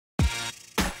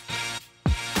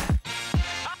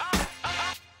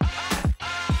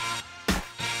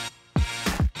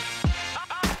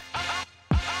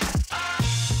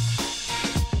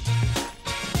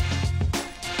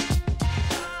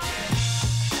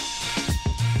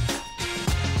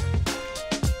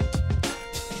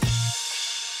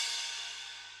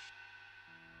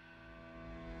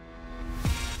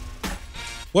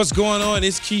What's going on?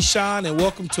 It's Keyshawn, and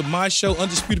welcome to my show,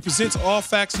 Undisputed Presents All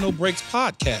Facts, No Breaks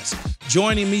podcast.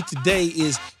 Joining me today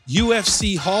is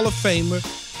UFC Hall of Famer,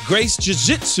 Grace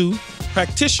Jiu-Jitsu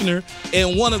practitioner,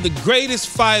 and one of the greatest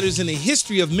fighters in the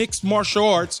history of mixed martial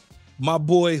arts, my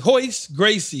boy, Royce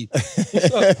Gracie.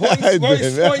 What's up,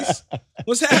 Royce?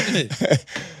 What's happening?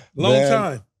 Long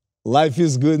time. Life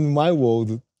is good in my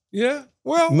world. Yeah?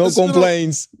 Well, no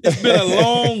complaints. It's been a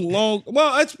long,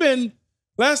 well, it's been,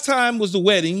 last time was the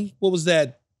wedding. What was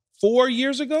that, 4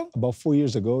 years ago? About 4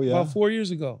 years ago, yeah. About 4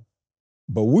 years ago.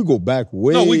 But we go back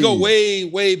way. No, we go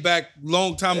way back,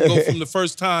 long time ago from the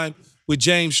first time with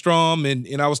James Strom.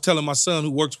 And I was telling my son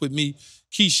who works with me,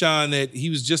 Keyshawn, that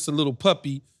he was just a little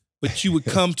puppy, but you would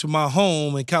come to my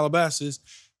home in Calabasas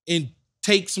and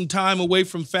take some time away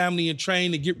from family and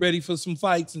train to get ready for some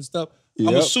fights and stuff. Yep.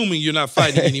 I'm assuming you're not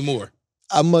fighting anymore.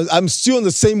 I'm still in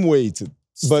the same weight,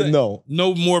 but no.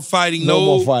 No more fighting. No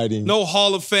more fighting. No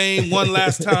Hall of Fame, one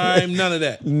last time, none of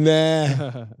that.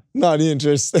 Nah, not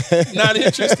interested. Not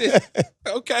interested?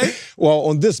 Okay. Well,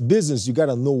 on this business, you got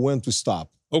to know when to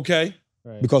stop. Okay.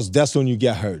 Right. Because that's when you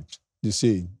get hurt, you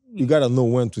see. You got to know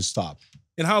when to stop.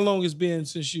 And how long it's been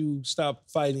since you stopped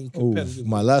fighting competitively?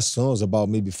 My last one was about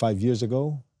maybe 5 years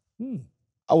ago.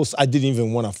 I didn't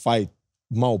even want to fight.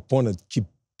 My opponent keep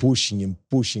pushing and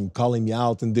pushing, calling me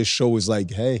out, and this show is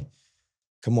like, hey,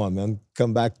 come on, man,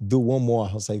 come back, do one more.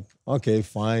 I was like, okay,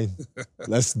 fine,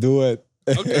 let's do it.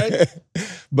 Okay.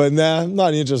 But nah, I'm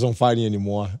not interested in fighting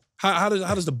anymore. How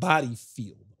does the body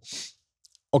feel?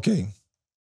 Okay,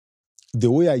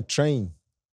 the way I train,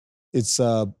 it's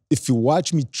if you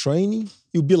watch me training,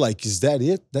 you'll be like, is that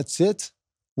it? That's it?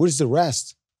 Where's the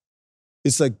rest?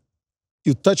 It's like,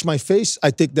 you touch my face,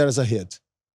 I take that as a hit.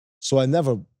 So I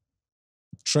never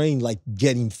train like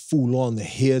getting full on the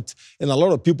hit. And a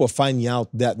lot of people are finding out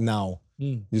that now.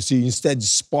 You see, instead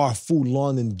spar full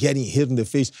on and getting hit in the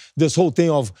face. This whole thing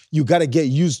of you got to get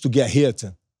used to get hit.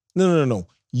 No.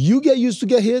 You get used to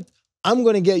get hit, I'm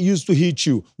going to get used to hit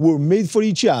you. We're made for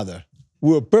each other.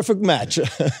 We're a perfect match.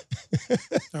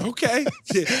 Okay.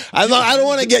 I don't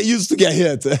want to get used to get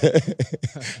hit.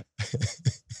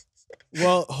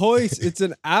 Well, Royce, it's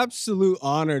an absolute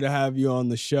honor to have you on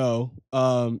the show.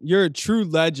 You're a true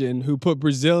legend who put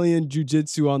Brazilian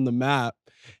Jiu-Jitsu on the map.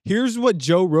 Here's what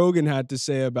Joe Rogan had to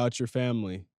say about your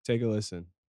family. Take a listen.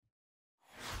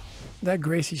 That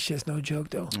Gracie shit's no joke,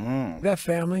 though. That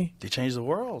family. They changed the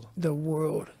world. The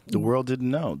world. The world didn't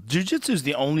know. Jiu-jitsu is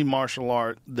the only martial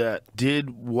art that did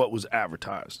what was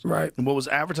advertised. Right. And what was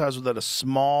advertised was that a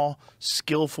small,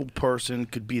 skillful person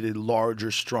could beat a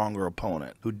larger, stronger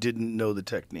opponent who didn't know the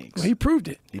techniques. Well, he proved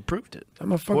it. He proved it.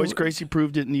 Royce Gracie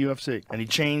proved it in the UFC. And he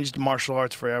changed martial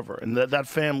arts forever. And that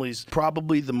family's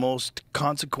probably the most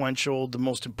consequential, the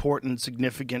most important,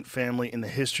 significant family in the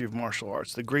history of martial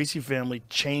arts. The Gracie family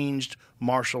changed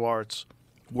martial arts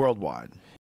worldwide.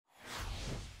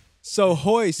 So,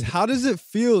 Royce, how does it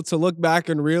feel to look back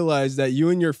and realize that you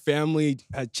and your family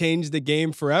had changed the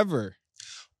game forever?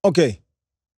 Okay.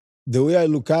 The way I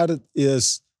look at it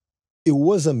is, it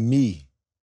wasn't me.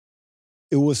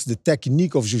 It was the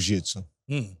technique of jiu-jitsu.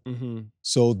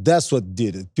 So that's what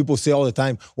did it. People say all the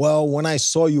time, well, when I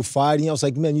saw you fighting, I was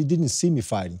like, man, you didn't see me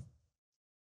fighting.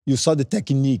 You saw the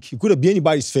technique. It could have been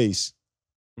anybody's face.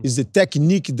 It's the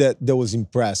technique that was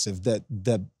impressive,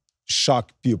 that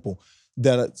shocked people,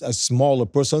 that a smaller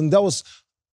person. That was,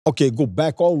 okay, go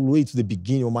back all the way to the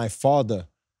beginning when my father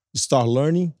started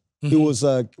learning. It was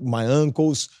my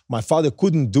uncles. My father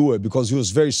couldn't do it because he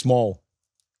was very small.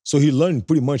 So he learned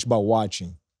pretty much by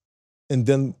watching. And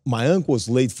then my uncle was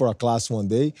late for a class one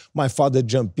day. My father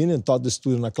jumped in and taught the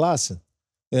student a class.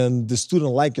 And the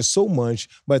student liked it so much.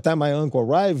 By the time my uncle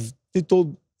arrived,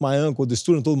 the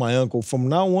student told my uncle, from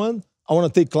now on, I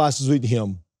want to take classes with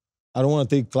him. I don't want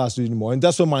to take classes anymore. And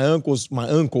that's when my uncles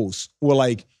were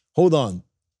like, hold on,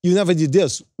 you never did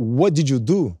this. What did you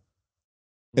do?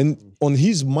 And on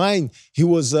his mind, he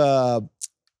was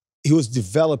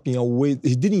developing a way.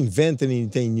 He didn't invent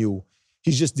anything new.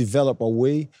 He just developed a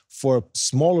way for a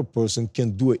smaller person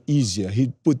can do it easier.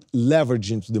 He put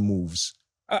leverage into the moves.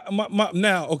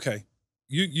 Now, okay,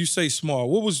 you say small.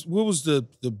 What was the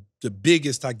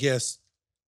biggest, I guess,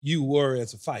 you were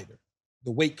as a fighter?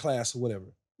 The weight class or whatever?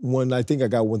 I think I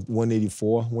got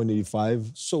 184,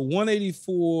 185. So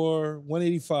 184,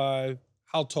 185,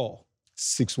 how tall?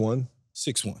 6'1".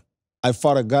 6'1". I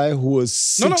fought a guy who was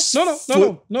 6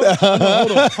 No.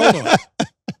 Hold on.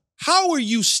 How are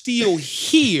you still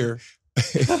here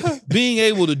being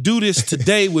able to do this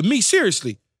today with me?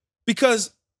 Seriously. Because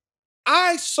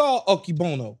I saw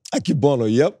Akibono. Akibono,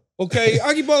 yep. Okay,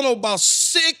 Akibono about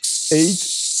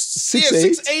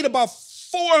 6'8", about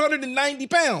 490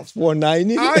 pounds.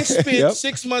 490. I spent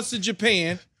 6 months in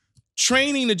Japan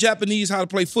training the Japanese how to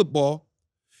play football,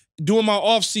 doing my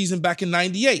off season back in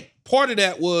 '98. Part of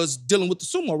that was dealing with the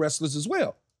sumo wrestlers as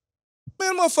well.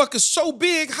 Man, motherfucker's so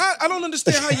big. I don't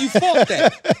understand how you fought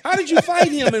that. How did you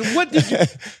fight him? And what did you,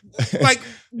 like,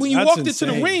 when you walked into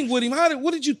the ring with him,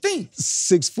 what did you think?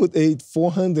 6'8",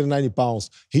 490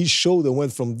 pounds. His shoulder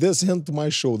went from this hand to my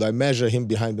shoulder. I measured him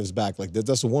behind his back like that.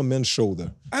 That's a one-man's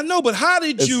shoulder. I know, but how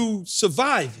did you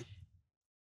survive it?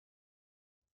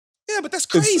 Yeah, but that's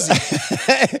crazy.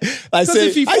 I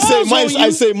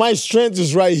say my strength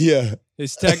is right here.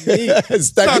 His technique.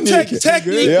 His technique.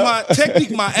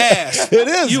 Technique my ass. It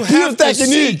is. You have to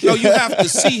see. No, you have to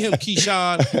see him,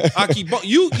 Keyshawn.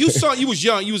 You was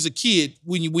young. You was a kid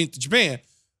when you went to Japan.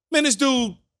 Man, this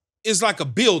dude is like a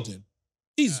building.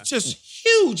 He's just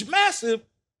huge, massive.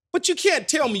 But you can't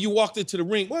tell me you walked into the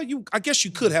ring. Well, I guess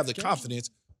you could have the confidence.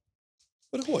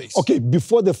 But Royce. Okay,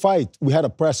 before the fight, we had a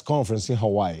press conference in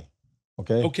Hawaii.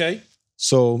 Okay. Okay.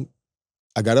 So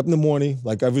I got up in the morning,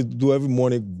 like I do every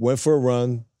morning, went for a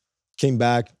run, came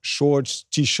back, shorts,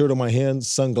 t-shirt on my hand,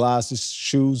 sunglasses,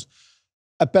 shoes.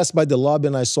 I passed by the lobby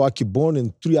and I saw Akibon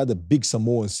and 3 other big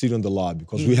Samoans sitting in the lobby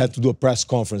because we had to do a press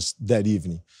conference that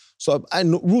evening. So I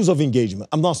know rules of engagement.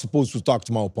 I'm not supposed to talk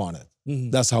to my opponent.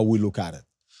 That's how we look at it.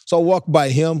 So I walked by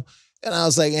him and I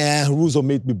was like, rules are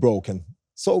made to be broken.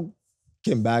 So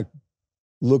came back,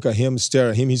 look at him, stare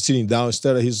at him. He's sitting down,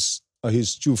 stare at his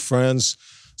 2 friends,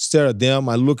 stare at them.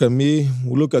 I look at me,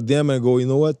 we look at them and go, you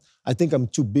know what? I think I'm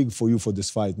too big for you for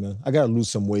this fight, man. I got to lose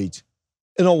some weight.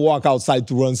 And I'll walk outside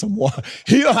to run some more.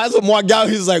 He has him walk out.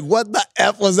 He's like, what the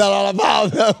F was that all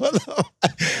about?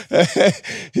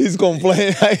 He's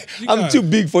complaining. I'm too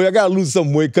big for you. I got to lose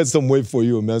some weight, cut some weight for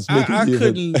you, man. I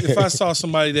couldn't, if I saw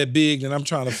somebody that big and I'm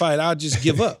trying to fight, I'd just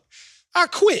give up. I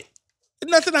quit. There's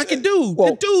nothing I can do.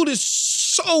 Well, the dude is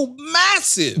so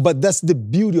massive. But that's the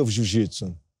beauty of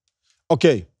jiu-jitsu.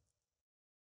 Okay.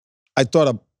 I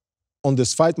thought on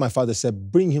this fight, my father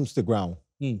said, bring him to the ground.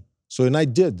 So, and I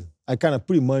did. I kind of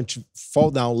pretty much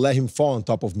fall down, let him fall on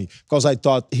top of me because I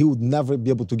thought he would never be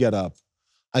able to get up.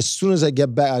 As soon as I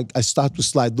get back, I start to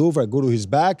slide over. I go to his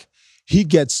back. He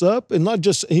gets up and I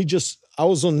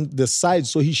was on the side,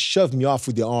 so he shoved me off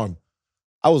with the arm.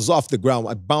 I was off the ground.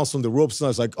 I bounced on the ropes and I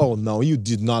was like, oh no, you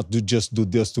did not just do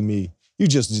this to me. You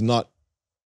just did not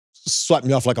swipe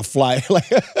me off like a fly.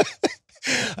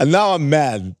 And now I'm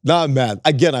mad.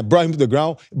 Again, I brought him to the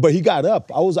ground, but he got up.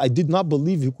 I did not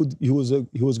believe he was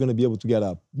going to be able to get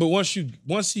up. But once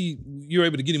you're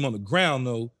able to get him on the ground,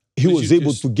 though, he was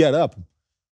able to get up.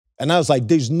 And I was like,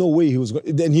 there's no way he was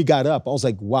going. Then he got up. I was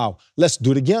like, wow, let's do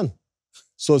it again.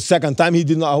 So second time he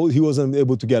wasn't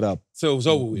able to get up. So it was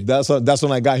over with. That's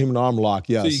when I got him in an arm lock.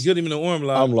 Yes. So you got him in an arm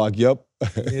lock. Arm lock. Yep.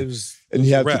 And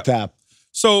he had to tap.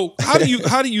 So how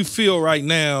do you feel right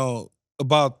now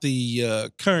about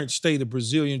the current state of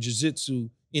Brazilian jiu-jitsu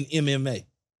in MMA?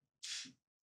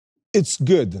 It's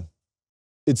good.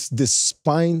 It's the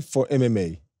spine for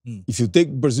MMA. If you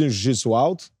take Brazilian jiu-jitsu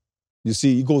out, you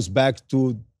see it goes back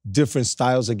to different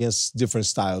styles against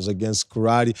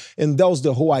karate. And that was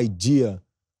the whole idea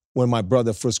when my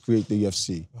brother first created the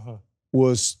UFC.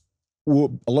 Was a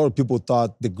lot of people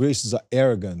thought the Gracies are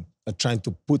arrogant at trying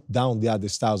to put down the other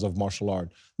styles of martial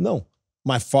art. No.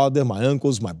 My father, my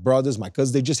uncles, my brothers, my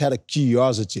cousins, they just had a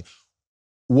curiosity.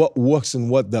 What works and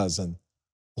what doesn't.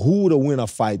 Who would win a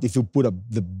fight if you put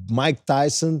the Mike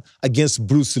Tyson against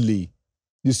Bruce Lee?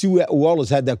 You see, we always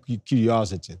had that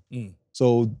curiosity.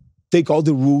 So take all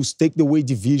the rules, take the weight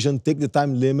division, take the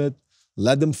time limit,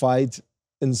 let them fight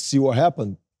and see what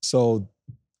happened. So,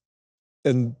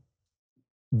 and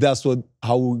that's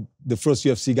how the first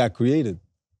UFC got created.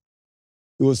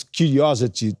 It was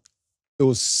curiosity. It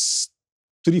was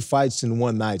 3 fights in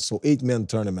one night, so 8-man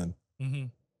tournament. Wow.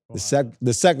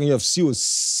 The second UFC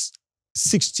was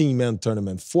 16-man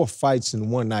tournament, 4 fights in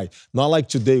one night. Not like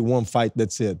today, 1 fight,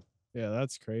 that's it. Yeah,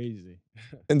 that's crazy.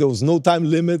 And there was no time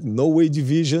limit, no weight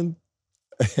division.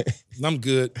 I'm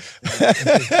good.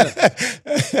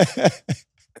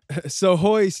 So,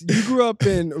 Royce, you grew up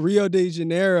in Rio de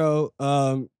Janeiro,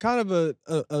 kind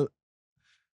of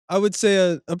I would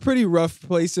say a pretty rough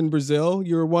place in Brazil.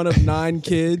 You were one of 9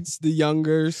 kids, the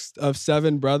youngest of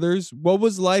 7 brothers. What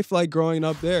was life like growing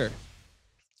up there?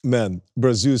 Man,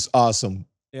 Brazil is awesome.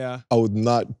 Yeah. I would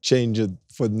not change it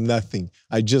for nothing.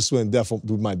 I just went there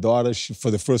with my daughter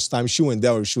for the first time. She went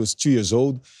there when she was 2 years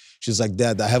old. She's like,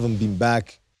 Dad, I haven't been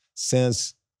back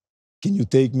since. Can you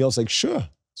take me? I was like, sure.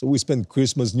 So we spent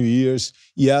Christmas, New Year's.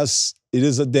 Yes, it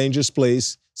is a dangerous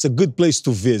place. It's a good place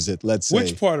to visit, let's say.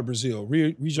 Which part of Brazil?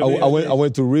 Rio de I Janeiro?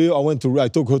 went to Rio. I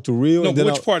took her to Rio. No, and then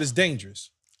which part is dangerous?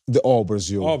 All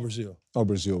Brazil. All Brazil. All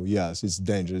Brazil, yes. It's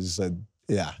dangerous.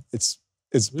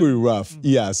 It's pretty rough,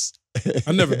 yes.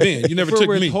 I've never been. You never took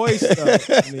me. Royce stuff,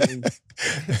 I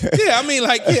mean.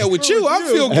 With you, I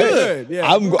feel good.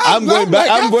 Yeah. I'm going back.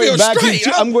 I'm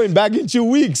going back in 2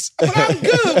 weeks. But I'm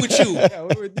good with you. Yeah,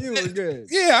 we're with you, we're good.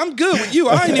 Yeah, I'm good with you.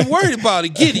 I ain't even worried about it.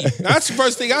 Giddy. That's the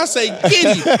first thing I say,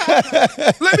 giddy.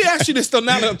 Let me ask you this, though,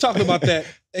 now that I'm talking about that,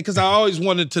 because I always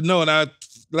wanted to know, and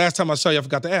last time I saw you, I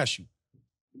forgot to ask you.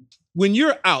 When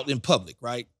you're out in public,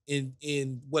 right,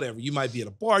 in whatever, you might be at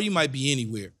a bar, you might be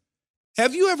anywhere.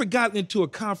 Have you ever gotten into a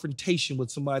confrontation with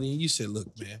somebody and you said, look,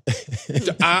 man,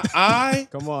 I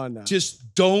Come on now. just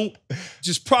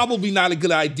probably not a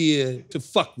good idea to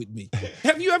fuck with me.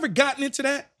 Have you ever gotten into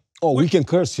that? Oh, we can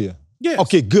curse here. Yes.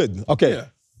 Okay, good. Okay. Yeah.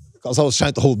 Because I was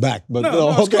trying to hold back. But No,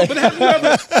 it's okay. cool. But have you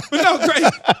ever,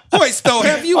 great. Royce, though,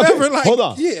 have you ever hold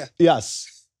on. Yeah.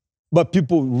 Yes. But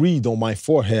people read on my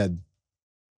forehead,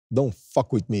 don't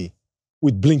fuck with me,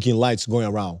 with blinking lights going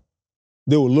around.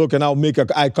 They will look and I'll make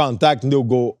eye contact and they'll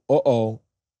go,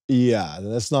 yeah,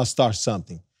 let's not start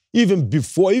something. Even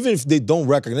if they don't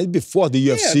recognize, before the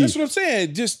UFC. Yeah, that's what I'm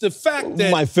saying. Just the fact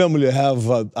that my family have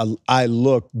an eye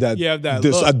look that, You have that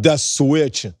look. that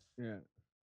switch. Yeah.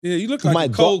 yeah, you look like My a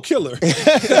cold killer.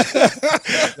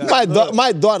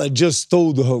 My daughter just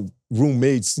told her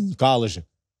roommates in college,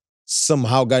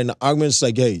 somehow got in an argument. It's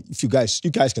like, hey, if you guys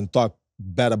can talk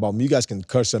bad about me, you guys can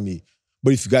curse at me.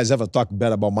 But if you guys ever talk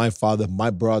bad about my father, my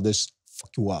brothers,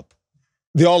 fuck you up.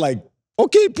 They all like,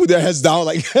 okay, put their heads down.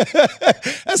 Like,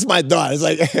 that's my daughter. It's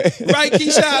like, Right,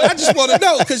 Keyshawn? I just want to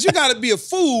know, because you got to be a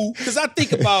fool. Because I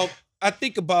think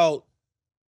about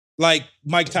like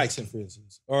Mike Tyson, for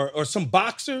instance, or some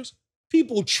boxers.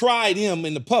 People try them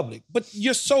in the public, but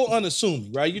you're so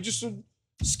unassuming, right? You're just a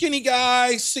skinny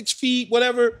guy, 6 feet,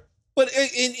 whatever. But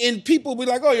and people be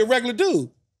like, oh, you're a regular dude.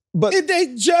 but If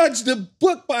they judge the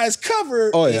book by its cover,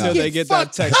 Oh, yeah. Until they get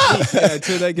that fucked technique. Yeah,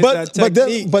 until they get that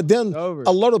technique. but then Over.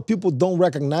 a lot of people don't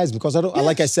recognize me because I don't.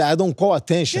 Like I said, I don't call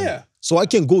attention. Yeah. So I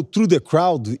can go through the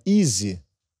crowd easy,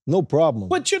 no problem.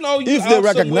 But you know, you If out they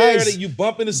somewhere recognize- that you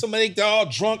bump into somebody, they're all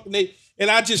drunk, and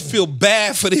I just feel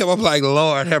bad for them. I'm like,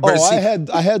 Lord, have Oh,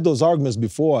 mercy. I had those arguments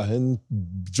before and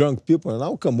drunk people, and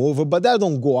I'll come over, but I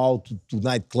don't go out to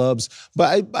nightclubs.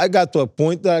 But I got to a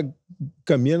point that I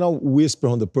come in and I'll whisper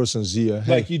on the person's ear,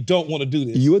 hey, Like you don't want to do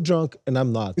this. you're drunk and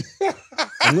I'm not.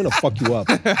 I'm gonna fuck you up.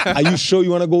 Are you sure you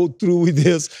wanna go through with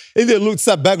this? And they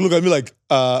step back, look at me like,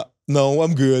 no,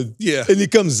 I'm good. Yeah. And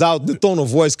it comes out, the tone of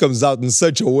voice comes out in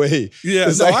such a way. Yeah,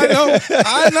 It's no, like-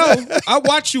 I know. I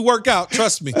watch you work out.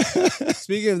 Trust me.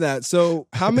 Speaking of that, so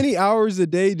how many hours a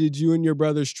day did you and your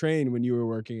brothers train when you were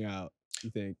working out,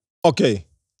 you think? Okay,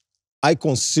 I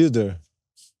consider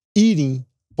eating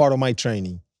part of my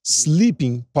training,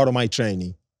 sleeping part of my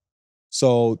training.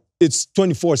 So it's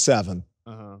 24/7.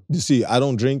 Uh-huh. You see, I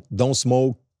don't drink, don't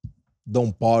smoke,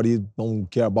 don't party, don't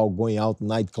care about going out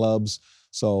nightclubs.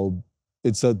 So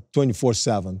it's a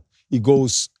 24/7. It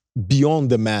goes beyond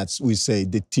the mats, we say,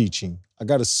 the teaching. I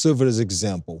got to serve it as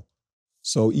example.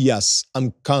 So yes,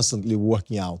 I'm constantly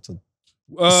working out.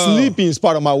 Sleeping is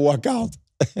part of my workout.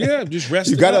 Yeah, just rest.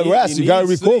 You gotta up. rest. You gotta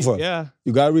need sleep, recover. Yeah.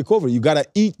 You gotta recover. You gotta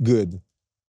eat good.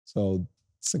 So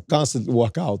it's a constant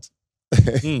workout.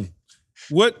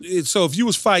 So if you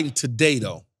was fighting today,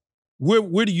 though,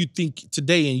 where do you think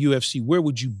today in UFC, where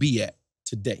would you be at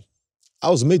today? I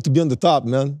was made to be on the top,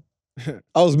 man.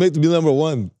 I was made to be number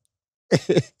one.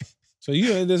 So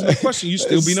there's no question. You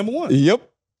still be number one. Yep.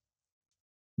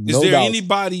 Is No there doubt.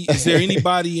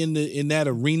 anybody in that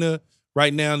arena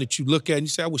right now that you look at and you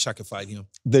say, I wish I could fight him?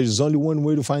 There's only one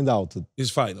way to find out. Is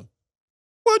fight him.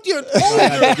 What? You're older.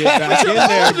 Get back in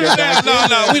there, get back in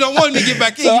No, we don't want him to get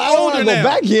back in. So You're I don't want older to go now.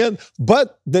 back in,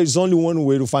 but there's only one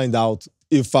way to find out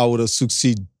if I would have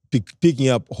succeeded picking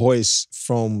up Royce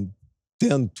from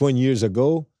 10, 20 years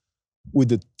ago with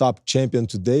the top champion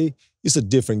today. It's a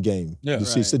different game. Yeah, you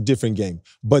see, it's a different game.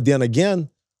 But then again,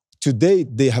 today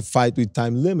they have fight with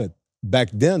time limit. Back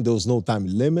then, there was no time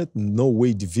limit, no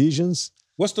weight divisions.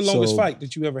 What's the longest So- fight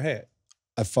that you ever had?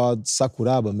 I fought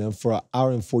Sakuraba, man, for 1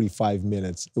 hour and 45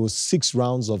 minutes. It was 6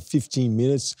 rounds of 15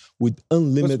 minutes with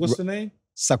unlimited. What's the name?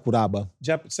 Sakuraba.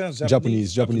 Sounds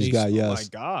Japanese guy, Oh yes.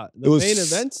 my God. It The was- main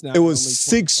events now. it was only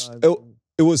 6 25.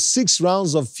 It was 6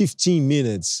 rounds of 15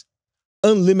 minutes,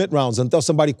 unlimited rounds until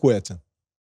somebody quit.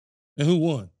 And who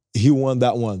won? He won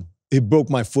that one. He broke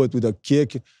my foot with a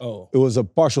kick. Oh. It was a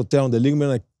partial tear on the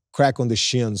ligament and a crack on the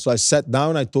shin. So I sat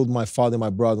down. I told my father and my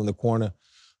brother in the corner,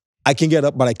 I can get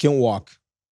up, but I can't walk.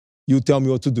 You tell me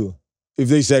what to do. If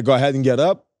they say go ahead and get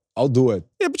up, I'll do it.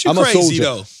 Yeah, but you're I'm crazy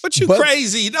though. But you're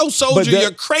crazy. No soldier,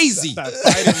 you're crazy. Man, I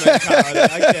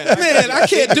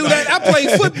can't do that. I play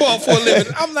football for a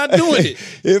living. I'm not doing it.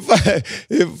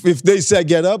 If they said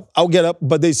get up, I'll get up.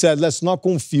 But they said let's not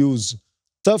confuse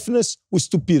toughness with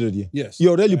stupidity. Yes.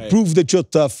 You already proved that you're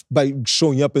tough by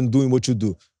showing up and doing what you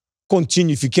do.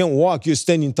 Continue. If you can't walk, you're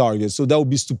standing target. So that would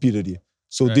be stupidity.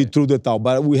 So they threw that out.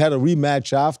 But we had a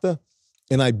rematch after,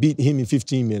 and I beat him in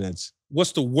 15 minutes.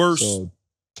 What's the worst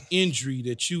injury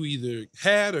that you either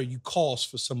had or you caused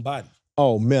for somebody?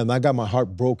 Oh, man, I got my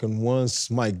heart broken once.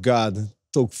 My God, it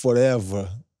took forever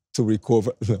to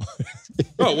recover.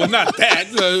 Oh, well, not that.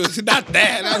 Not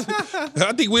that.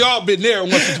 I think we all been there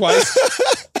once or twice.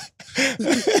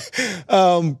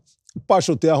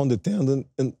 Partial tear on the tendon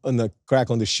and a crack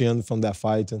on the shin from that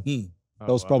fight. That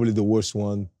was probably the worst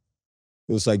one.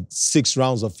 It was like 6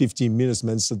 rounds of 15 minutes,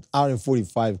 man. It's an hour and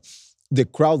 45. The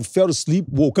crowd fell asleep,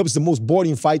 woke up. It's the most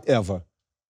boring fight ever.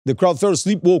 The crowd fell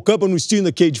asleep, woke up, and we're still in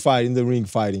the cage fight, in the ring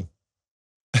fighting.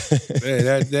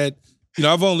 Man,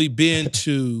 I've only been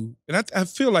to, and I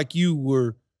feel like you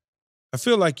were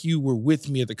with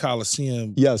me at the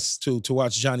Coliseum. Yes. To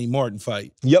watch Johnny Martin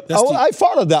fight. Yep. I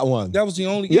fought at that one. That was the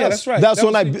only. Yes. Yeah, that's right. That's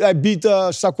when I beat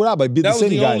Sakuraba. I beat the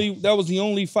same guy. That was the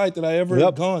only fight that I ever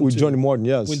gone to. With Johnny Martin,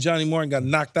 yes. When Johnny Martin got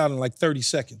knocked out in like 30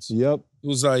 seconds. Yep. It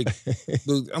was like,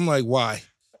 I'm like, why?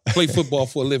 Play football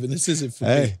for a living. This isn't for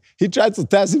me. He tried to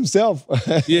test himself.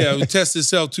 Yeah, he tested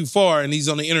himself too far, and he's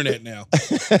on the internet now.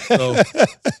 So.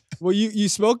 Well, you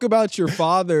spoke about your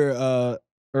father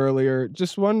earlier.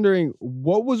 Just wondering,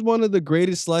 what was one of the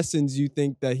greatest lessons you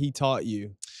think that he taught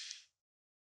you?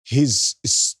 He's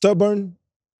stubborn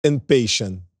and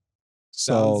patient.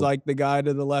 Sounds like the guy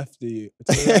to the left of you.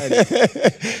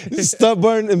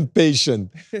 Stubborn and patient.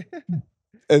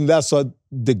 And that's what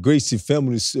the Gracie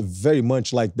family is very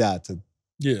much like that.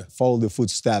 Yeah. Follow the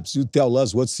footsteps. You tell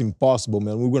us what's impossible,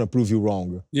 man. We're going to prove you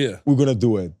wrong. Yeah. We're going to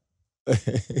do it.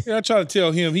 Yeah, I try to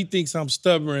tell him, he thinks I'm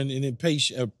stubborn and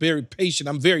impatient, very patient.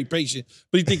 I'm very patient,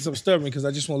 but he thinks I'm stubborn because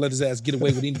I just want to let his ass get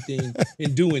away with anything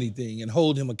and do anything and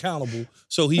hold him accountable.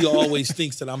 So he always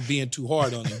thinks that I'm being too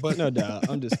hard on him. But no doubt,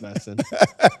 I'm just messing.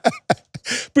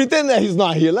 Pretend that he's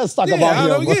not here. Let's talk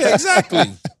about him. Yeah,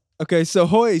 exactly. Okay, so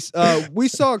Royce, we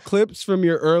saw clips from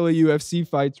your early UFC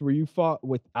fights where you fought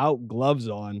without gloves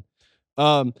on.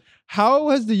 How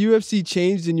has the UFC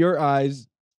changed in your eyes,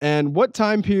 and what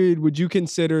time period would you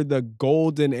consider the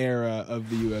golden era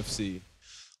of the UFC?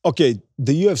 Okay,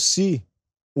 the UFC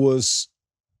was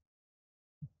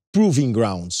proving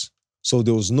grounds. So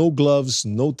there was no gloves,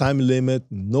 no time limit,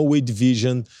 no weight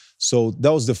division. So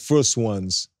that was the first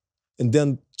ones. And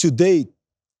then today,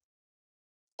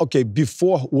 okay,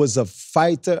 before was a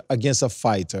fighter against a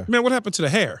fighter. Man, what happened to the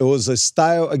hair? It was a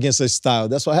style against a style.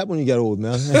 That's what happened when you get old,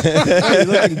 man. You're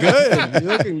looking good.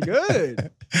 You're looking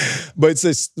good. But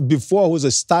before it was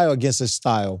a style against a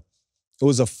style. It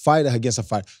was a fighter against a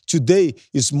fighter. Today,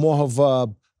 it's more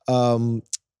of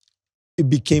it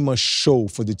became a show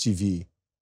for the TV.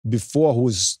 Before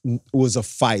it was a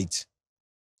fight.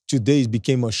 Today it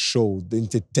became a show, the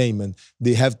entertainment.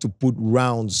 They have to put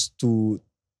rounds to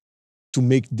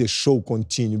make the show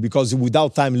continue, because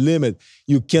without time limit,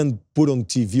 you can't put on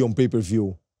TV on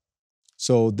pay-per-view.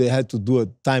 So they had to do a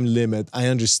time limit. I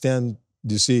understand,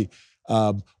 you see,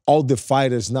 all the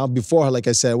fighters now, before, like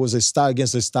I said, it was a style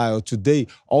against a style. Today,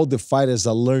 all the fighters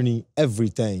are learning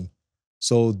everything.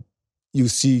 So you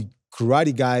see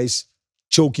karate guys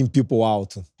choking people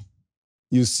out.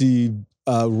 You see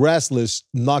wrestlers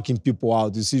knocking people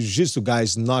out. You see jiu-jitsu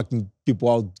guys knocking people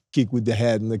out, kick with the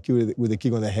head, and with a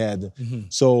kick on the head. Mm-hmm.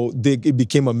 So it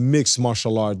became a mixed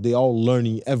martial art. They all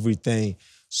learning everything.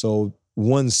 So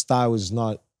one style is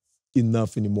not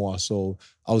enough anymore. So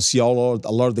I'll see a lot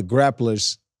of the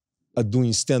grapplers are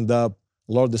doing stand-up.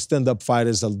 A lot of the stand-up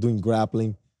fighters are doing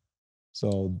grappling.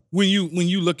 So when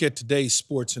you look at today's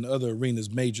sports and other arenas,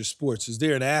 major sports, is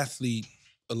there an athlete,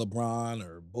 a LeBron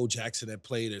or Bo Jackson that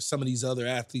played, or some of these other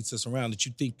athletes that's around that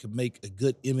you think could make a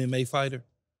good MMA fighter?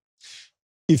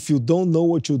 If you don't know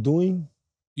what you're doing,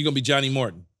 you're going to be Johnny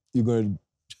Martin. You're going to...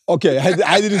 Okay,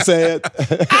 I didn't say it.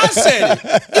 I said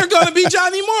it. You're going to be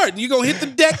Johnny Martin. You're going to hit the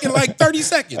deck in like 30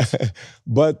 seconds.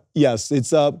 But yes,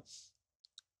 it's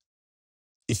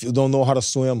if you don't know how to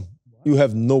swim, you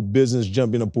have no business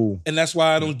jumping in a pool. And that's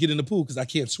why I don't get in the pool, because I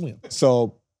can't swim.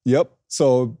 So, yep.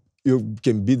 So you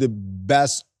can be the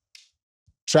best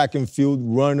track and field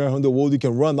runner on the world. You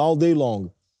can run all day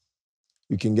long.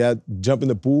 You can jump in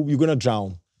the pool, you're going to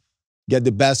drown. Get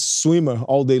the best swimmer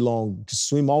all day long.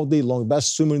 Swim all day long,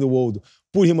 best swimmer in the world.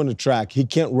 Put him on the track. He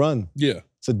can't run. Yeah.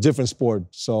 It's a different sport.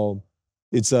 So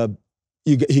it's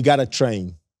he got to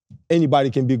train. Anybody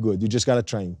can be good. You just got to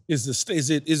train. Is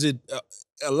it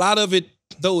a lot of it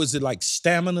though? Is it like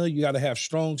stamina? You got to have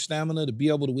strong stamina to be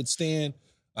able to withstand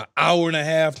an hour and a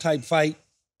half type fight.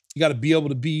 You got to be able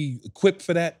to be equipped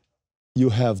for that. You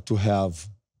have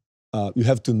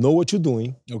to know what you're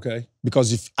doing. Okay.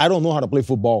 Because if I don't know how to play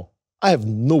football, I have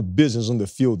no business on the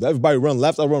field. Everybody run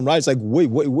left, I run right. It's like, wait,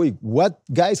 what?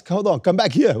 Guys, hold on, come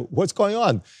back here. What's going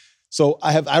on? So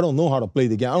I don't know how to play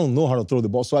the game. I don't know how to throw the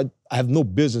ball. So I have no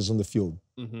business on the field.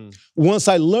 Mm-hmm. Once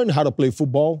I learn how to play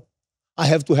football, I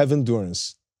have to have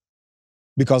endurance.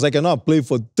 Because I cannot play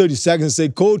for 30 seconds and say,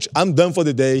 Coach, I'm done for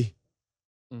the day.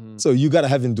 Mm-hmm. So you got to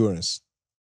have endurance.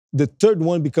 The third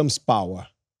one becomes power.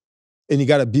 And you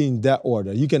got to be in that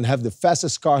order. You can have the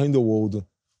fastest car in the world.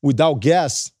 Without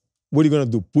gas, what are you going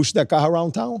to do? Push that car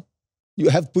around town? You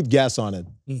have to put gas on it.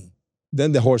 Mm-hmm.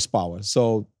 Then the horsepower.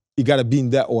 So you got to be in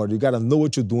that order. You got to know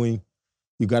what you're doing.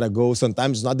 You got to go.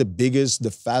 Sometimes it's not the biggest,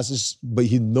 the fastest, but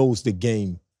he knows the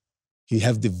game. He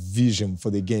has the vision for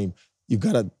the game. You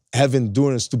got to have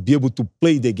endurance to be able to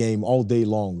play the game all day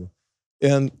long.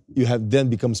 And you have then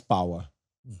becomes power.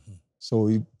 Mm-hmm.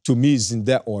 So to me, it's in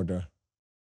that order.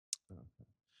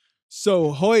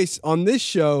 So Royce, on this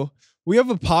show, we have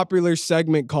a popular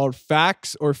segment called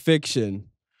Facts or Fiction.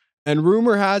 And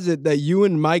rumor has it that you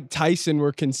and Mike Tyson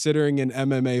were considering an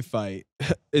MMA fight.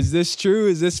 Is this true?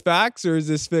 Is this facts or is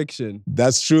this fiction?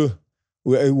 That's true.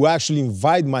 We actually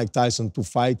invited Mike Tyson to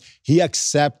fight. He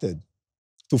accepted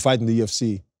to fight in the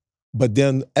UFC. But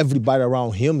then everybody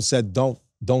around him said, don't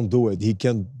do it. He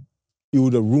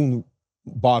would have ruined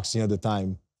boxing at the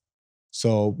time.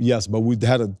 So yes, but we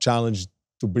had a challenge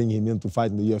to bring him in to fight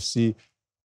in the UFC.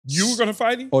 You were gonna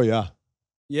fight him? Oh yeah.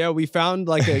 Yeah, we found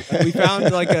like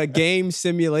a game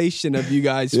simulation of you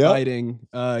guys fighting.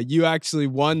 You actually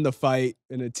won the fight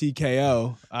in a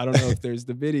TKO. I don't know if there's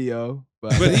the video,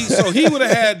 but he would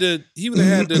have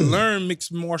had to learn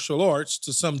mixed martial arts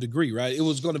to some degree, right? It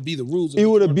was going to be the rules of it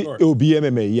would be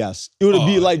MMA, yes. It would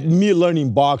be like me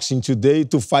learning boxing today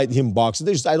to fight him boxing.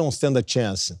 I don't stand a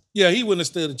chance. Yeah, he wouldn't have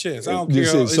stood a chance. I don't care.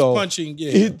 His punching,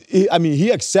 yeah. He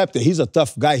accepted. He's a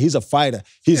tough guy. He's a fighter.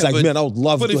 He's man, I would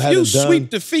love to have it done. But if you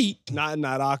sweep the feet, not in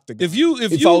that octagon.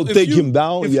 If I would take him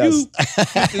down, yes.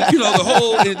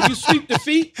 If you sweep the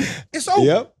feet, it's over.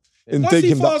 Yep. And once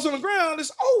he falls on the ground,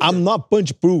 it's over. I'm not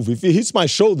punch-proof. If he hits my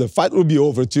shoulder, fight will be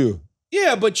over too.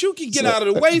 Yeah, but you can get out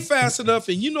of the way fast enough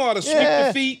and you know how to sweep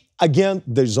the feet. Again,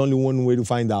 there's only one way to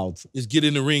find out. Is get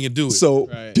in the ring and do it. So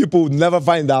people would never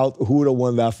find out who would have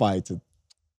won that fight.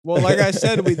 Well, like I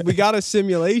said, we got a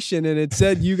simulation and it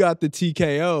said you got the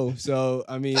TKO. So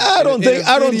I mean, I don't think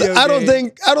I would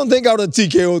have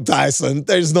TKO Tyson.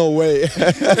 There's no way.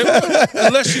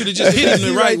 Unless you'd have just hit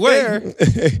him the right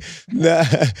way. Nah,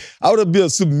 I would have been a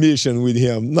submission with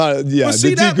him. The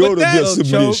TKO would be a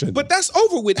submission. But that's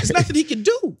over with. There's nothing he can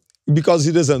do. Because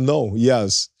he doesn't know,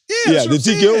 yes. Yeah, the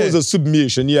TKO was a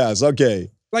submission, yes,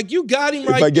 okay. Like you got him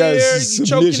right there, you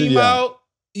choking him out.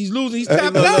 He's losing. He's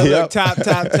tapping out. Yep. Tap.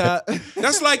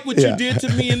 That's like what you did to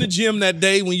me in the gym that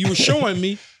day when you were showing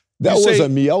me. That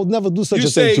wasn't me. I would never do such a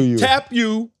thing to you. Tap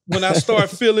you when I start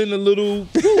feeling a little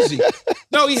woozy.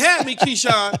 No, he had me,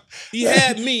 Keyshawn. He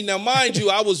had me. Now, mind you,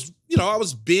 I was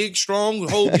big, strong,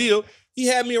 the whole deal. He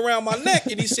had me around my neck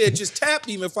and he said, just tap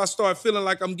him if I start feeling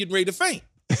like I'm getting ready to faint.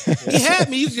 He had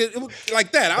me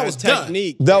like that. I was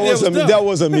technique. Done. That wasn't me.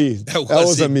 That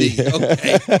wasn't me.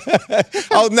 Okay.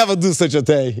 I would never do such a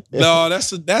thing. No,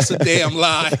 that's a damn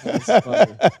lie.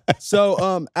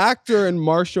 So, actor and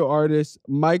martial artist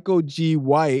Michael G.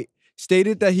 White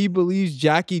stated that he believes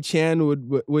Jackie Chan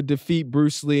would defeat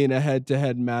Bruce Lee in a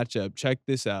head-to-head matchup. Check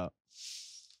this out.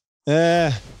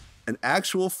 An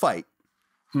actual fight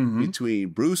between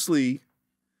Bruce Lee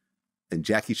and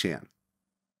Jackie Chan.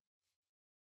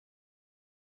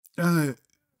 An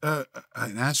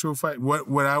actual fight.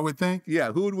 What I would think?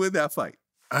 Yeah, who would win that fight?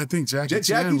 I think Jackie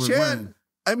Chan would win.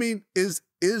 I mean,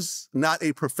 is not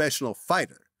a professional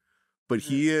fighter, but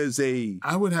he is a.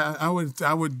 I would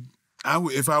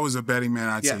if I was a betting man,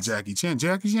 I'd say Jackie Chan.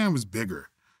 Jackie Chan was bigger.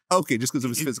 Okay, just because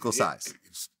of his physical size.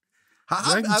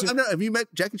 Have you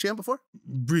met Jackie Chan before?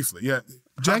 Briefly, yeah.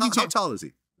 How tall is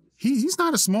he? He's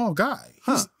not a small guy.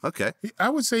 Okay. I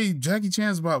would say Jackie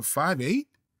Chan's about 5'8".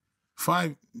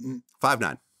 5'9".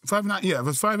 5'9", yeah, it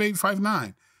was 5'8",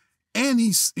 5'9". And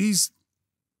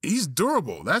he's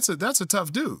durable. That's a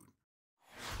tough dude.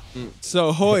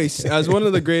 So Royce, as one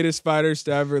of the greatest fighters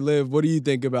to ever live, what do you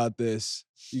think about this?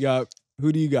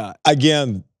 Who do you got?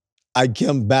 Again, I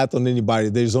can't bet on anybody.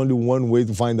 There's only one way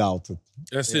to find out.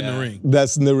 That's in the ring.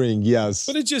 That's in the ring, yes.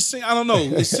 But it just seemed, I don't know.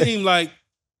 It seemed like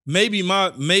maybe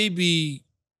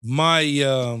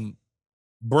my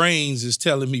brains is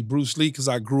telling me Bruce Lee because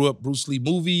I grew up Bruce Lee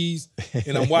movies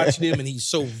and I'm watching him and he's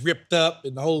so ripped up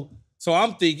and the whole. So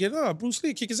I'm thinking, oh, Bruce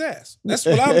Lee kick his ass. That's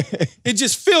what it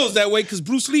just feels that way because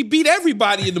Bruce Lee beat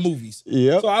everybody in the movies.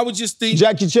 Yeah. So I would just think.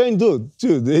 Jackie Chan too.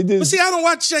 They did. But see, I don't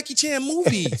watch Jackie Chan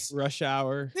movies. Rush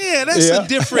Hour. Yeah, that's a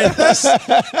different.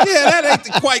 That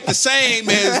ain't quite the same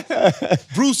as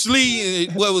Bruce Lee.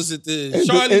 What was it? The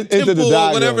Charlie Temple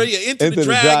or whatever. Yeah, Into the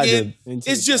Dragon.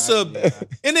 It's just a.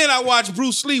 And then I watch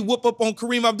Bruce Lee whoop up on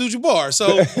Kareem Abdul-Jabbar.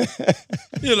 So,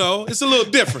 it's a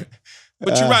little different.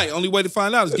 But you're right. Only way to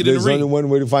find out is get in the ring. There's only one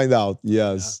way to find out.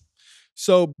 Yes. Yeah.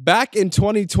 So back in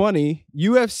 2020,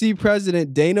 UFC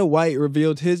President Dana White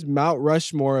revealed his Mount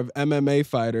Rushmore of MMA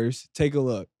fighters. Take a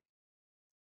look.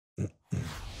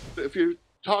 If you're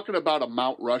talking about a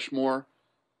Mount Rushmore,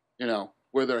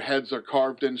 where their heads are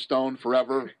carved in stone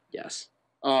forever. Yes.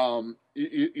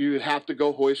 You have to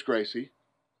go Royce Gracie.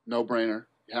 No brainer.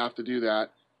 You have to do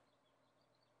that.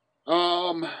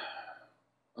 Amanda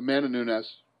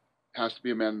Nunes. Has to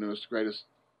be Amanda Nunes, the greatest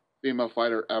female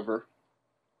fighter ever.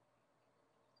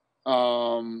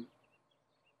 The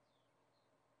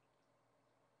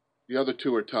other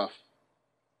two are tough.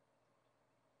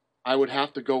 I would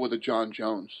have to go with a John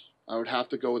Jones. The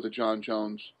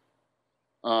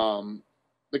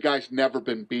guy's never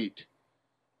been beat.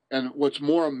 And what's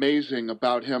more amazing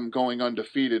about him going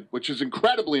undefeated, which is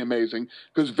incredibly amazing,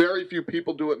 because very few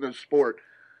people do it in this sport,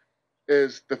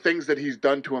 is the things that he's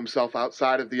done to himself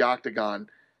outside of the octagon,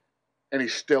 and he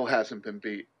still hasn't been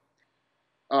beat.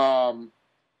 And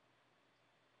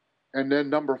then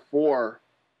number 4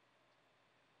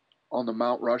 on the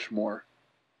Mount Rushmore.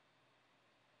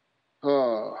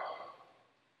 I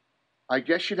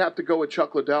guess you'd have to go with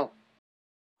Chuck Liddell.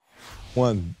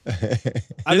 One.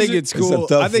 I think it's cool.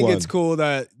 It's cool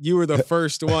that you were the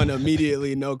first one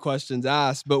immediately, no questions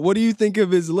asked. But what do you think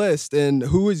of his list, and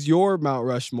who is your Mount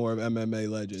Rushmore of MMA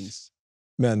legends?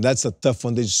 Man, that's a tough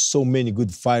one. There's so many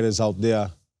good fighters out there.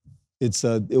 It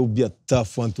will be a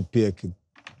tough one to pick.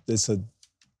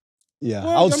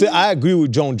 I agree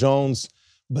with John Jones,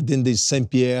 but then there's St.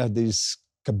 Pierre, there's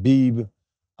Khabib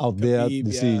out there.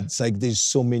 It's like there's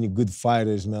so many good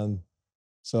fighters, man.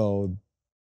 So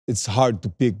it's hard to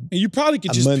pick. And you probably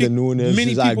could just pick Nunes,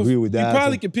 many people. I agree with that. You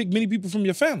probably could pick many people from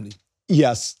your family.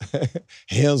 Yes.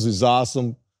 Hans is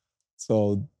awesome.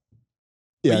 So,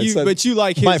 yeah. But you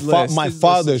like his list. My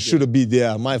father should have been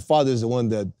there. My father is the one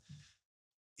that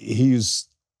he's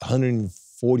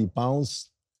 140 pounds.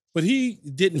 But he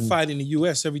didn't fight in the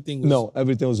U.S. Everything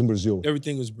was in Brazil.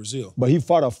 Everything was Brazil. But he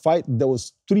fought a fight that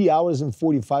was 3 hours and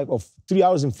 3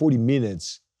 hours and 40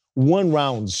 minutes. One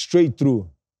round, straight through.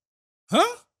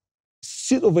 Huh?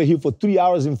 Sit over here for 3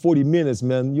 hours and 40 minutes,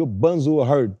 man. Your buns will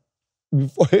hurt.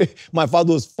 Before my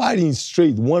father was fighting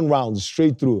straight, one round,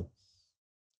 straight through.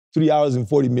 3 hours and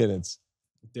 40 minutes.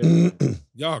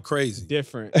 Y'all crazy.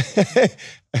 Different.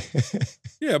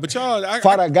 Yeah, but y'all...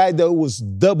 fought a guy that was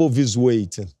double his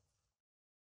weight.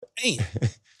 Damn.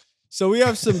 So we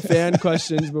have some fan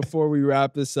questions before we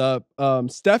wrap this up.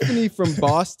 Stephanie from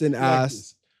Boston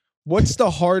asked, what's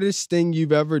the hardest thing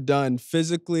you've ever done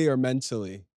physically or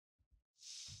mentally?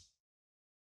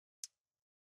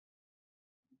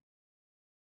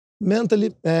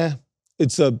 Mentally, it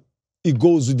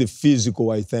goes with the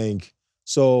physical, I think.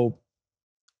 So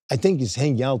I think it's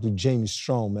hanging out with James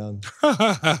Strong, man.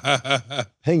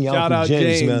 Hanging out with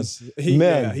James,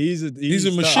 man. He's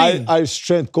a machine. Our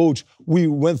strength coach, we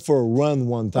went for a run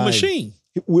one time. A machine.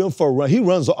 We went for a run. He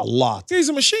runs a lot. He's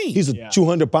a machine. He's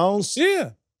 200 pounds. Yeah.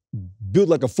 Built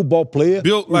like a football player.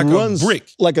 Built like a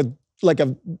brick. Like a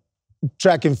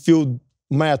track and field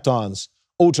marathons,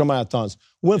 ultra marathons.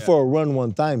 Went for a run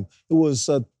one time. It was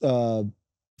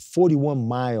 41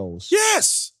 miles.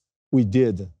 Yes. We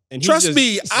did. And trust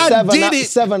me, I did it.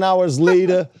 7 hours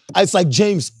later, it's like,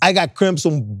 James, I got cramps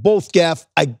on both calves.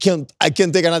 I can't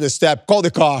take another step. Call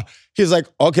the car. He's like,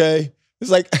 okay.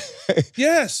 It's like,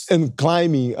 yes. And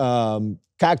climbing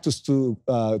Cactus to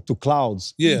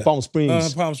Clouds, Palm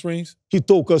Springs. Palm Springs. He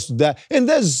took us to that. And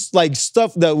there's like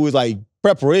stuff that was like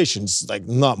preparations, like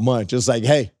not much. It's like,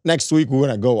 hey, next week we're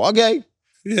gonna go. Okay,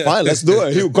 fine, let's do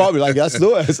it. He would call me like, let's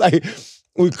do it. It's like,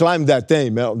 we climbed that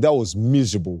thing, man. That was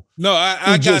miserable. No,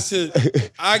 I got to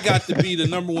be the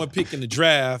 #1 pick in the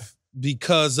draft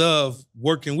because of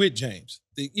working with James.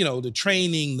 The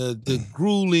training, the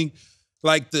grueling,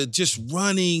 like the just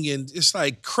running, and it's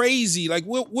like crazy. Like,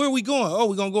 where are we going? Oh,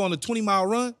 we're gonna go on a 20-mile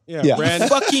run? Yeah.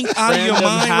 Fucking out of your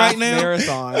mind right now.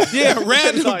 Marathon. Yeah,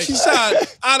 random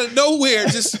Keyshawn out of nowhere,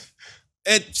 just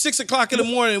at 6 o'clock in the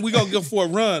morning, we're gonna go for a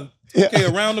run. Okay,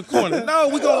 around the corner. No,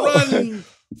 we're gonna run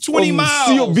 20 from miles.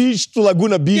 Seal Beach to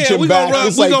Laguna Beach Yeah, and we're back.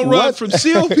 gonna run What? from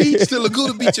Seal Beach to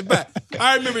Laguna Beach and back.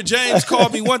 I remember James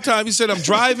called me one time. He said, I'm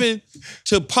driving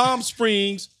to Palm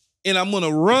Springs and I'm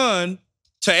gonna run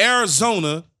to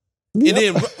Arizona. And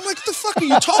then I'm like, what the fuck are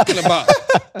you talking about?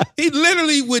 He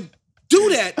literally would do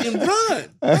that and run.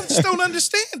 I just don't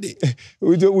understand it.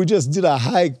 We just did a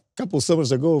hike a few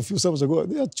summers ago,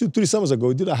 2-3 summers ago.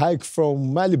 We did a hike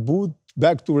from Malibu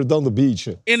back to Redondo Beach.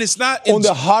 And it's not on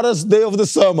the hottest day of the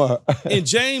summer. And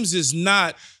James is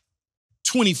not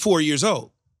 24 years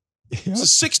old. He's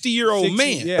a 60-year-old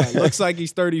man. Yeah, looks like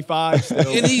he's 35 still.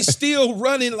 And he's still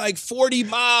running like 40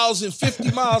 miles and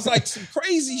 50 miles, like some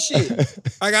crazy shit.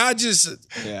 Like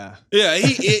yeah.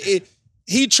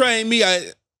 He trained me.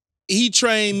 He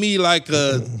trained me like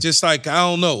just like, I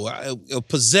don't know, a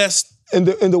possessed. And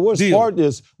the worst part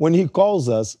is when he calls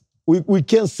us, we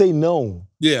can't say no.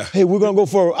 Yeah. Hey, I'm gonna go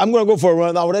for a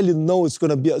run. I already know it's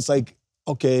gonna be. It's like,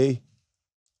 okay,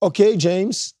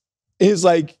 James. He's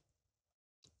like,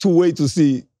 to wait to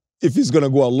see if he's gonna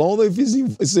go alone or if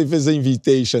it's an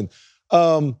invitation.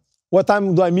 What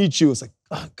time do I meet you? It's like,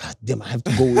 oh, God damn, I have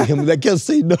to go with him. I can't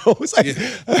say no. It's like,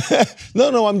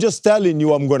 no, I'm just telling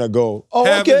you I'm gonna go.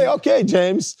 Oh, okay,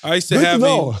 James. I used to have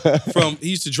him he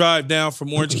used to drive down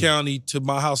from Orange County to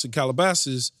my house in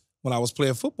Calabasas when I was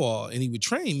playing football, and he would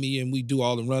train me, and we'd do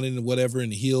all the running and whatever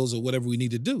in the hills or whatever we need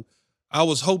to do. I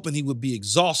was hoping he would be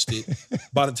exhausted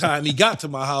by the time he got to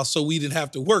my house so we didn't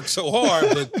have to work so hard,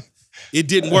 but it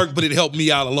didn't work, but it helped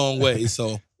me out a long way.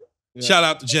 So shout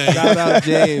out to James. Shout out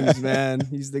James, man.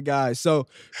 He's the guy. So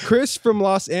Chris from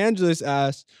Los Angeles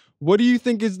asks, what do you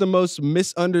think is the most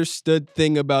misunderstood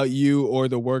thing about you or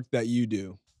the work that you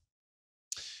do?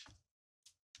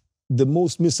 The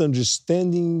most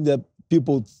misunderstanding that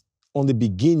people on the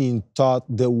beginning thought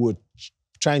they were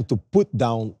trying to put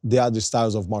down the other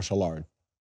styles of martial art.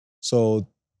 So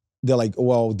they're like,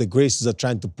 well, the Gracies are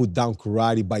trying to put down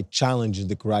karate by challenging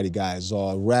the karate guys,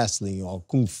 or wrestling, or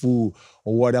kung fu,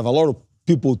 or whatever. A lot of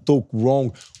people talk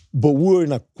wrong, but we're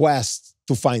in a quest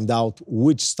to find out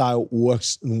which style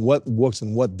works and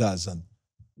what doesn't.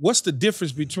 What's the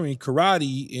difference between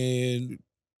karate and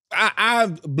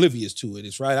I'm oblivious to it.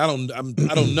 It's right. I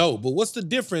don't know. But what's the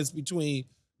difference between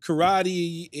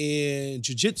karate and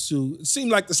jiu-jitsu? It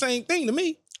seemed like the same thing to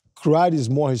me. Karate is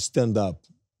more stand-up.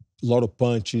 A lot of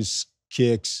punches,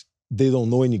 kicks. They don't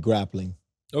know any grappling.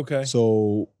 Okay.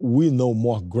 So we know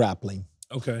more grappling.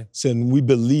 Okay. So we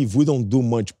believe we don't do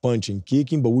much punching,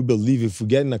 kicking, but we believe if we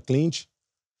get in a clinch,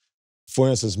 for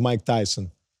instance, Mike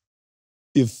Tyson,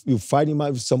 if you're fighting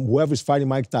whoever's fighting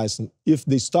Mike Tyson, if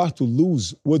they start to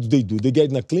lose, what do? They get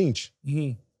in a clinch.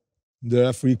 Mm-hmm. The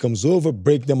referee comes over,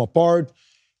 break them apart,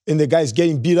 and the guy's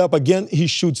getting beat up again, he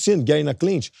shoots in, get in a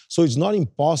clinch. So it's not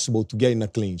impossible to get in a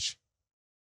clinch.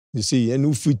 You see, and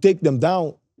if we take them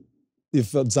down,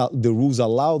 if the rules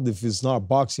allowed, if it's not a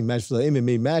boxing match, it's an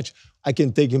MMA match, I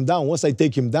can take him down. Once I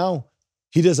take him down,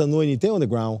 he doesn't know anything on the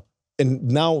ground. And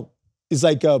now it's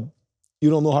like you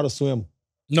don't know how to swim.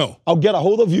 No. I'll get a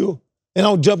hold of you and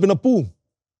I'll jump in a pool.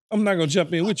 I'm not going to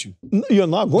jump in with you. No, you're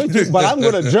not going to, but I'm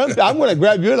going to jump. I'm going to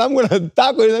grab you and I'm going to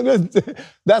tackle you.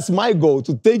 That's my goal,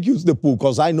 to take you to the pool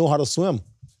because I know how to swim.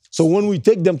 So when we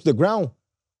take them to the ground,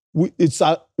 it's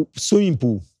a swimming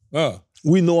pool.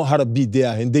 We know how to be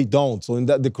there and they don't. So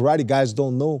the karate guys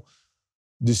don't know.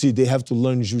 You see, they have to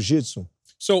learn jiu-jitsu.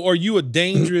 So are you a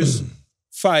dangerous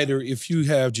fighter if you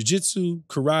have jiu-jitsu,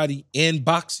 karate, and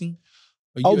boxing?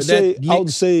 I would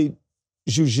say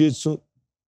jiu-jitsu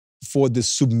for the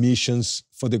submissions,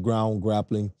 for the ground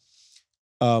grappling.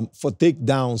 For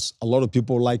takedowns, a lot of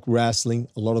people like wrestling.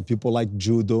 A lot of people like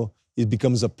judo. It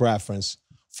becomes a preference.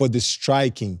 For the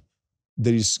striking,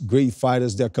 there is great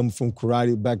fighters that come from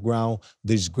karate background.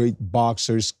 There's great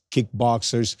boxers,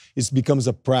 kickboxers. It becomes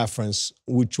a preference.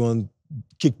 Which one?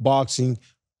 Kickboxing,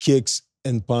 kicks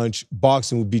and punch.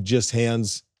 Boxing would be just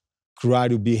hands.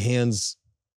 Karate would be hands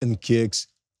and kicks.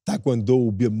 Taekwondo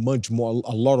would be a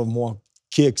lot of more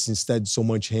kicks instead of so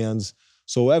much hands.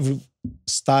 So every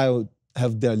style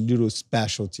have their little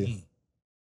specialty.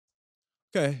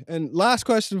 Okay, and last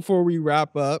question before we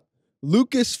wrap up.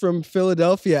 Lucas from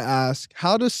Philadelphia asks,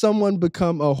 how does someone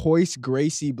become a Royce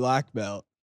Gracie black belt?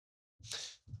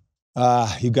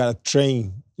 You got to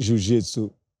train jiu-jitsu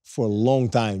for a long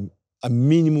time, a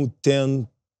minimum 10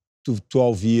 to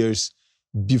 12 years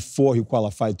before you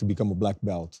qualify to become a black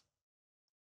belt.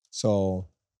 So,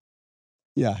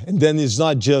 yeah. And then it's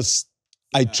not just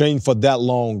I train for that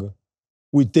long.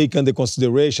 We take under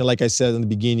consideration, like I said in the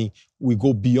beginning, we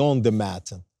go beyond the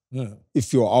mat. Yeah.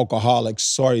 If you're alcoholic,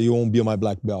 sorry, you won't be my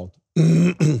black belt.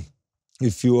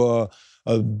 If you're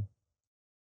a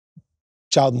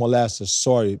child molester.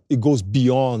 Sorry, it goes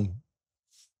beyond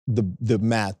the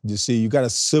mat. You see, you got to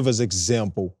serve as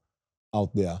example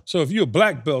out there. So if you're a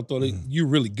black belt, though, you're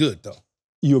really good, though.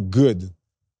 You're good,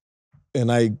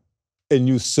 and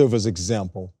you serve as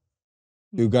example.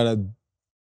 You gotta.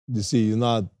 You see, you're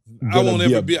not.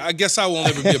 I guess I won't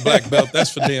ever be a black belt.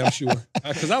 That's for damn sure.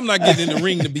 Because I'm not getting in the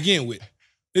ring to begin with.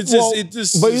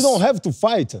 But you don't have to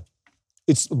fight.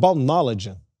 It's about knowledge.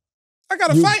 I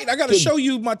gotta fight. I gotta show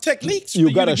you my techniques.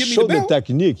 You gotta show the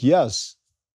technique, yes.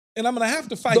 And I'm gonna have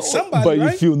to fight somebody. But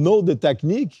right? if you know the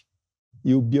technique,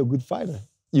 you'll be a good fighter.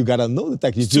 You gotta know the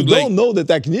technique. If you don't know the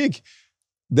technique,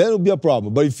 then it'll be a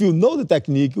problem. But if you know the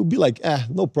technique, you'll be like,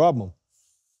 no problem.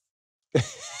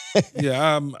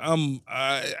 Yeah,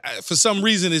 for some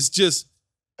reason, it's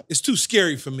too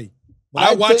scary for me. When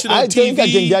I watch it on TV, I think I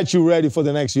can get you ready for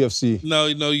the next UFC. No,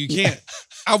 you can't.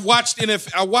 I watched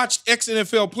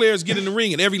ex-NFL players get in the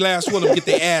ring, and every last one of them get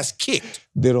their ass kicked.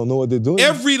 They don't know what they're doing.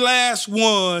 Every last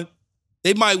one,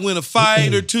 they might win a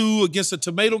fight or two against a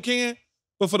tomato can,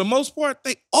 but for the most part,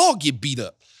 they all get beat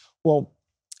up. Well,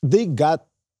 they got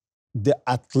the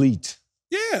athlete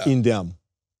in them,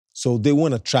 so they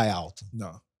want to try out.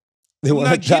 No. They want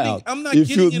to try out. I'm not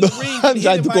getting in the ring. I'm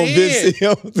trying to convince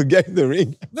him to get in the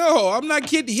ring. No, I'm not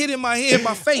getting hit in my head,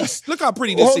 my face. Look how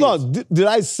pretty this is. Hold on. Did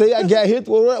I say I get hit?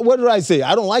 What did I say?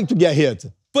 I don't like to get hit.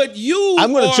 But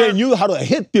I'm going to train you how to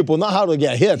hit people, not how to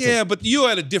get hit. Yeah, but you're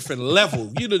at a different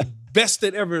level. You're the best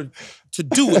that ever to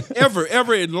do it,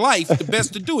 ever in life, the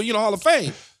best to do it. You're the Hall of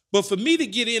Fame. But for me to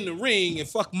get in the ring and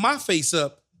fuck my face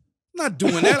up, I'm not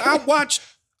doing that.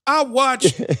 I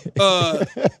watched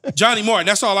Johnny Martin.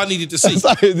 That's all I needed to see.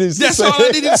 That's all I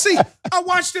needed to see. I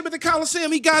watched him at the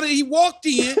Coliseum. He got it. He walked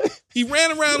in. He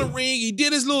ran around the ring. He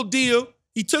did his little deal.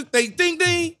 He took they ding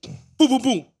ding, boom boom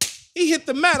boom. He hit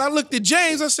the mat. I looked at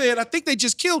James. I said, I think they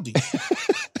just killed him.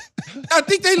 I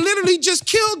think they literally just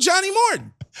killed Johnny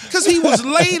Martin because he was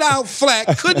laid out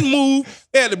flat, couldn't move.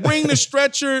 They had to bring the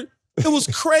stretcher. It was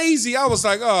crazy. I was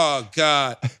like, oh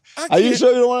God. Are you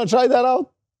sure you don't want to try that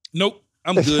out? Nope.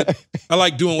 I'm good. I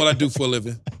like doing what I do for a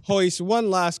living. Royce,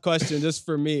 one last question just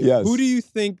for me. Yes. Who do you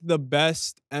think the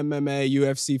best MMA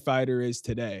UFC fighter is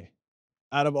today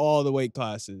out of all the weight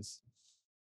classes?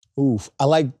 Oof.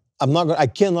 I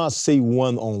cannot say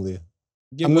one only.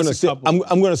 I'm gonna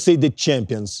say the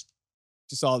champions.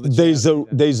 Just all the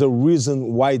There's a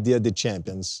reason why they're the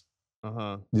champions.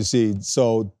 You see,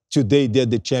 so today they're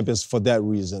the champions for that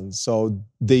reason. So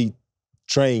they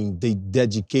train, they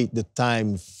dedicate the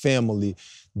time, family,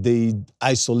 they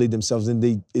isolate themselves,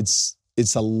 and it's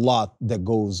a lot that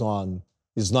goes on.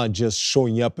 It's not just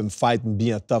showing up and fighting,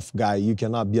 being a tough guy. You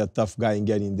cannot be a tough guy and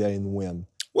get in there and win.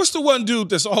 What's the one dude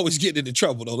that's always getting into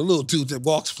trouble, though? The little dude that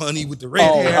walks funny with the red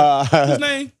hair. What's his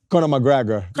name? Conor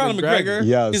McGregor. Conor McGregor?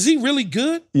 Yes. Is he really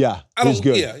good? Yeah, he's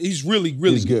good. Yeah, he's really,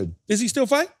 really good. Does he still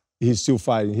fight? He's still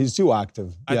fighting. He's still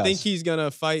active. I think he's going to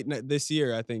fight this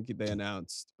year, I think they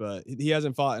announced. But he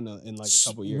hasn't fought in like a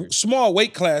couple years. Small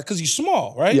weight class, because he's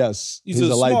small, right? Yes. He's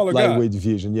a lightweight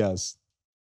division, yes.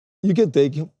 You can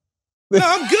take him. No,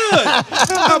 I'm good.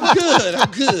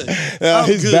 I'm good.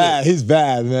 He's bad. He's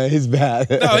bad, man. He's bad.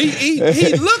 No,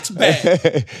 he looks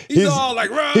bad. He's all like,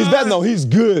 rah. He's bad. No, he's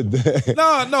good.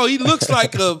 No, he looks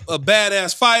like a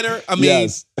badass fighter. I mean,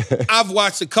 I've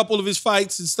watched a couple of his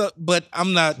fights and stuff, but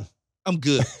I'm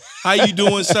good. How you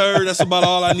doing, sir? That's about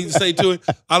all I need to say to it.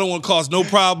 I don't want to cause no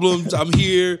problems. I'm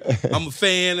here. I'm a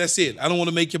fan. That's it. I don't want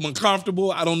to make him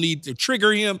uncomfortable. I don't need to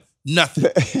trigger him. Nothing.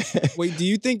 Wait, do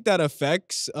you think that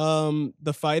affects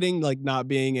the fighting, like not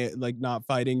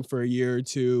fighting for a year or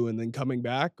two and then coming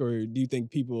back, or do you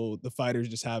think the fighters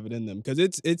just have it in them? Because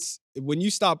it's when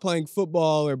you stop playing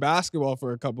football or basketball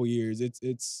for a couple years,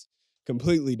 it's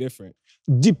completely different.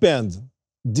 Depend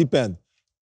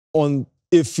on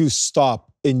if you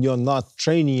stop and you're not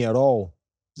training at all,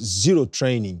 zero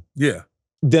training. Yeah.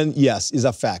 Then yes, it's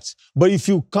a fact. But if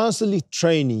you constantly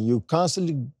training, you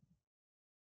constantly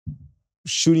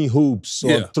shooting hoops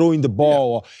or throwing the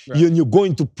ball, or you're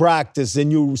going to practice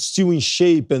and you're still in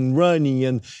shape and running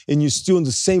and you're still in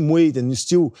the same weight and you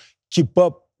still keep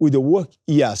up with the work,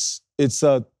 yes,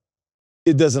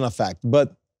 it doesn't affect.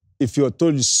 But if you're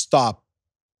totally stop,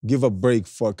 give a break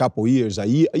for a couple years,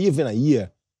 even a year,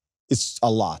 it's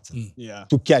a lot.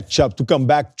 To catch up, to come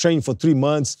back, train for 3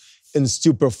 months and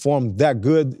still perform that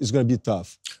good is going to be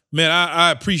tough. Man,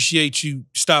 I appreciate you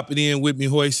stopping in with me,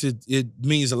 Royce. It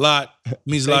means a lot. It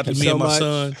means a lot to me and my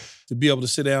son to be able to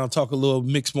sit down and talk a little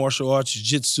mixed martial arts,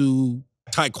 jiu-jitsu,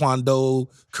 taekwondo,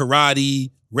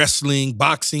 karate, wrestling,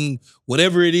 boxing,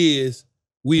 whatever it is.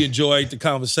 We enjoyed the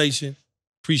conversation.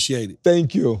 Appreciate it.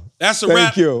 Thank you. That's a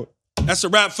wrap. Thank you. That's a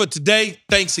wrap for today.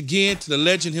 Thanks again to the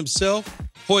legend himself,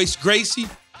 Royce Gracie,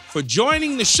 for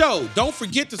joining the show. Don't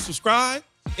forget to subscribe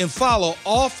and follow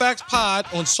All Facts Pod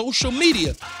on social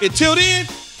media. Until then,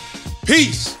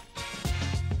 peace.